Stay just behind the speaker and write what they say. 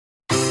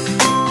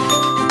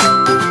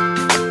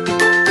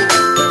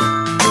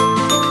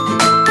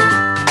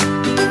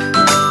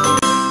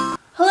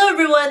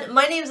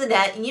name's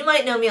Annette, and you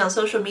might know me on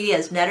social media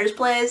as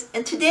Nettersplays,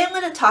 and today I'm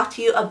going to talk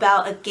to you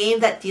about a game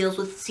that deals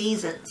with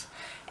seasons.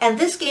 And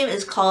this game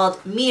is called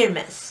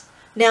Myrmes.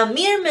 Now,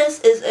 Myrmes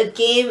is a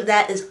game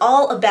that is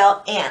all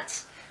about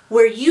ants,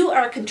 where you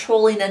are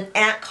controlling an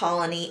ant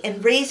colony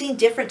and raising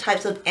different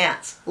types of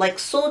ants, like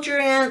soldier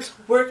ants,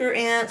 worker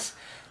ants,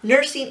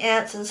 nursing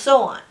ants, and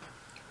so on.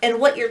 And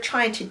what you're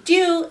trying to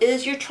do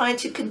is you're trying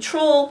to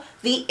control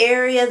the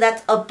area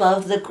that's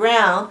above the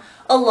ground,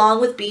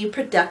 along with being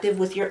productive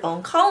with your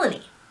own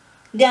colony.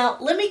 Now,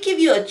 let me give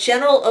you a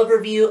general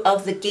overview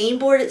of the game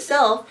board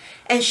itself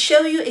and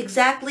show you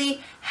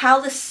exactly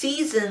how the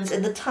seasons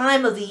and the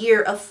time of the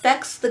year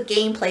affects the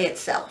gameplay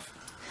itself.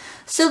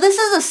 So this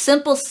is a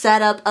simple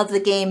setup of the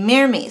game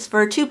Myrmes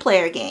for a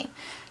two-player game.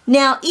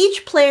 Now,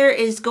 each player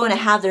is going to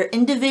have their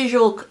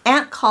individual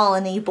ant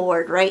colony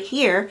board right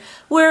here,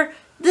 where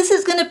this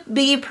is going to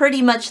be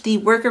pretty much the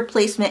worker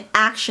placement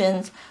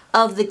actions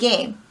of the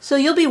game. So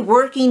you'll be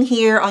working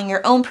here on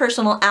your own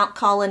personal ant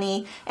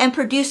colony and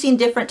producing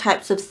different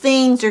types of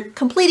things or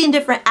completing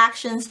different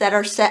actions that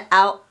are set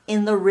out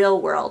in the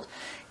real world,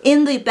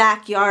 in the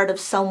backyard of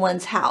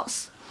someone's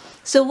house.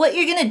 So what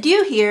you're going to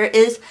do here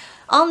is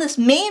on this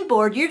main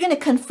board, you're going to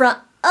confront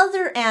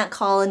other ant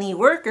colony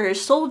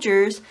workers,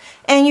 soldiers,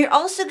 and you're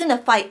also going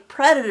to fight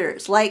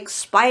predators like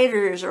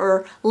spiders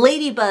or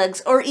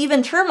ladybugs or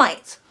even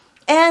termites.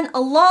 And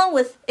along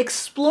with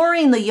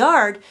exploring the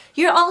yard,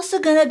 you're also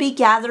going to be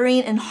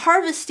gathering and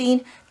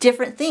harvesting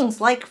different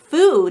things like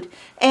food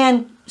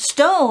and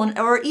stone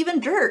or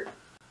even dirt.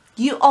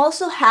 You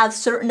also have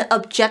certain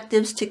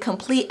objectives to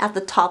complete at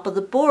the top of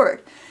the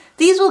board.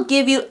 These will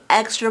give you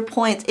extra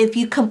points if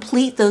you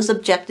complete those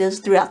objectives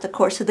throughout the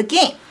course of the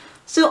game.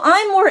 So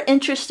I'm more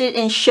interested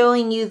in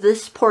showing you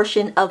this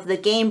portion of the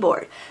game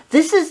board.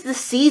 This is the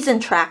season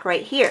track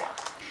right here.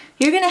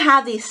 You're going to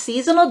have these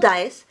seasonal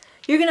dice.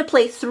 You're going to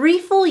play 3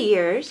 full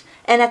years,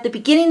 and at the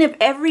beginning of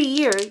every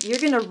year, you're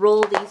going to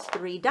roll these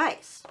 3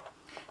 dice.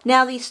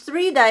 Now, these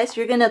 3 dice,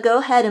 you're going to go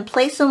ahead and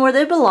place them where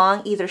they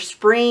belong, either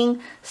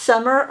spring,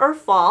 summer, or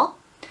fall.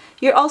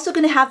 You're also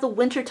going to have the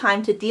winter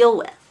time to deal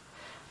with.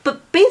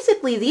 But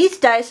basically, these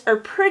dice are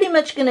pretty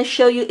much going to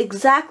show you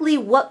exactly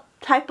what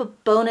type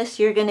of bonus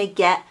you're going to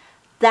get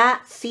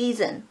that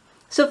season.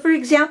 So, for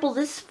example,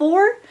 this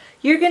 4,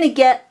 you're going to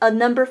get a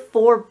number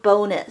 4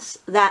 bonus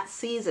that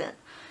season.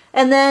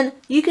 And then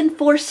you can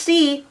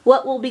foresee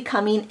what will be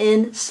coming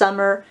in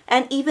summer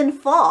and even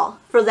fall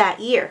for that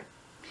year.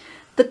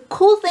 The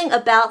cool thing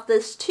about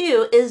this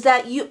too is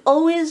that you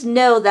always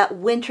know that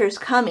winter's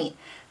coming.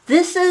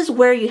 This is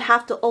where you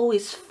have to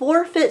always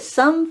forfeit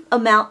some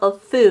amount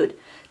of food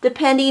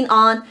depending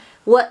on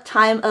what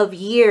time of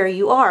year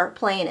you are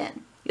playing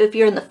in. If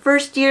you're in the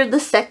first year, the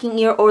second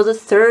year, or the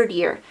third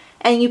year,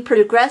 and you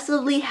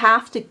progressively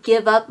have to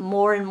give up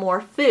more and more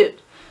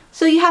food.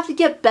 So you have to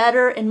get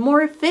better and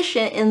more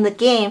efficient in the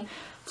game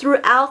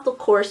throughout the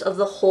course of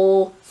the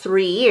whole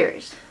 3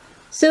 years.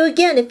 So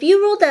again, if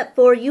you rolled that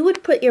 4, you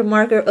would put your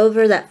marker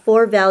over that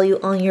 4 value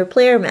on your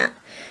player mat.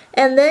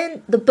 And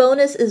then the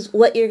bonus is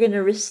what you're going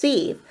to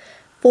receive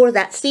for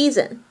that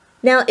season.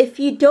 Now, if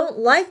you don't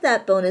like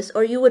that bonus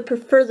or you would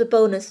prefer the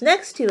bonus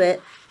next to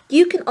it,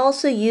 you can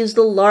also use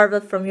the larva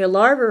from your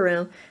larva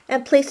room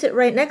and place it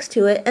right next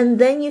to it, and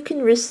then you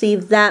can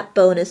receive that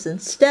bonus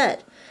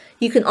instead.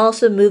 You can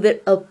also move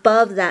it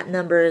above that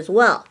number as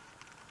well.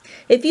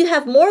 If you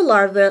have more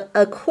larvae,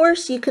 of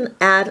course you can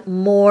add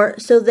more,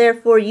 so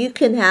therefore you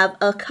can have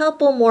a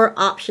couple more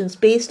options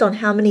based on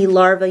how many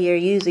larvae you're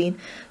using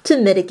to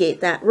mitigate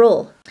that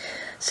roll.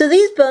 So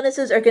these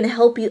bonuses are going to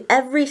help you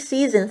every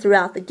season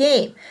throughout the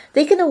game.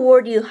 They can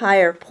award you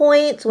higher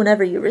points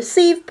whenever you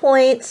receive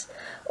points,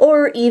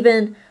 or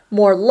even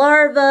more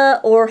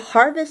larvae, or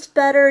harvest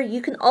better. You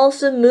can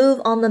also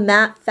move on the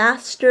map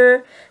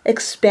faster,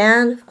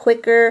 expand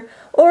quicker,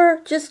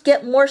 or just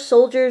get more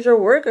soldiers or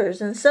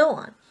workers and so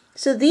on.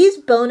 So these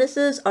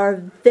bonuses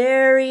are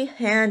very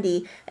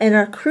handy and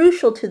are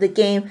crucial to the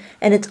game,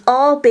 and it's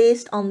all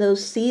based on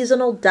those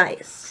seasonal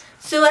dice.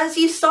 So as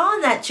you saw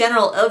in that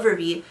general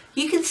overview,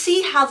 you can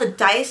see how the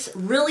dice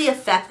really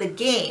affect the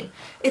game.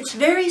 It's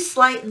very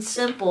slight and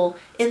simple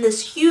in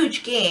this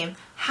huge game.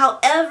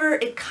 However,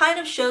 it kind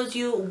of shows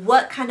you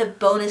what kind of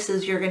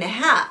bonuses you're going to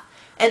have.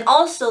 And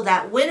also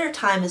that winter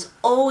time is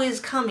always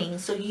coming,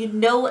 so you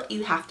know what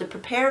you have to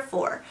prepare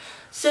for.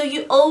 So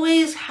you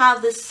always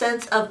have this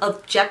sense of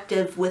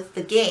objective with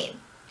the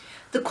game.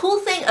 The cool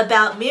thing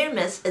about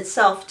Myrmes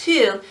itself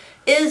too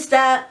is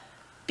that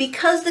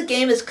because the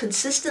game is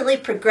consistently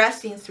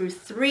progressing through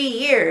 3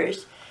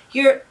 years,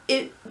 you're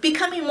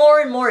becoming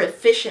more and more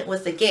efficient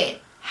with the game.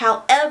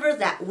 However,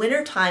 that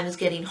winter time is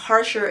getting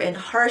harsher and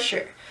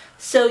harsher.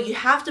 So you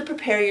have to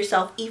prepare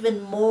yourself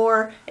even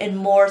more and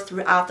more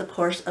throughout the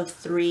course of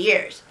 3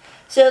 years.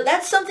 So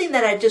that's something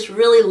that I just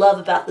really love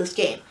about this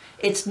game.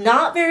 It's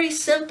not very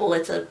simple,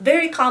 it's a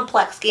very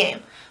complex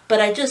game,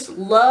 but I just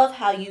love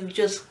how you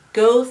just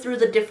go through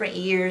the different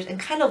years and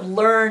kind of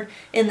learn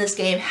in this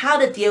game how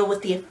to deal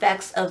with the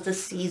effects of the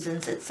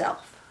seasons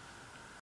itself.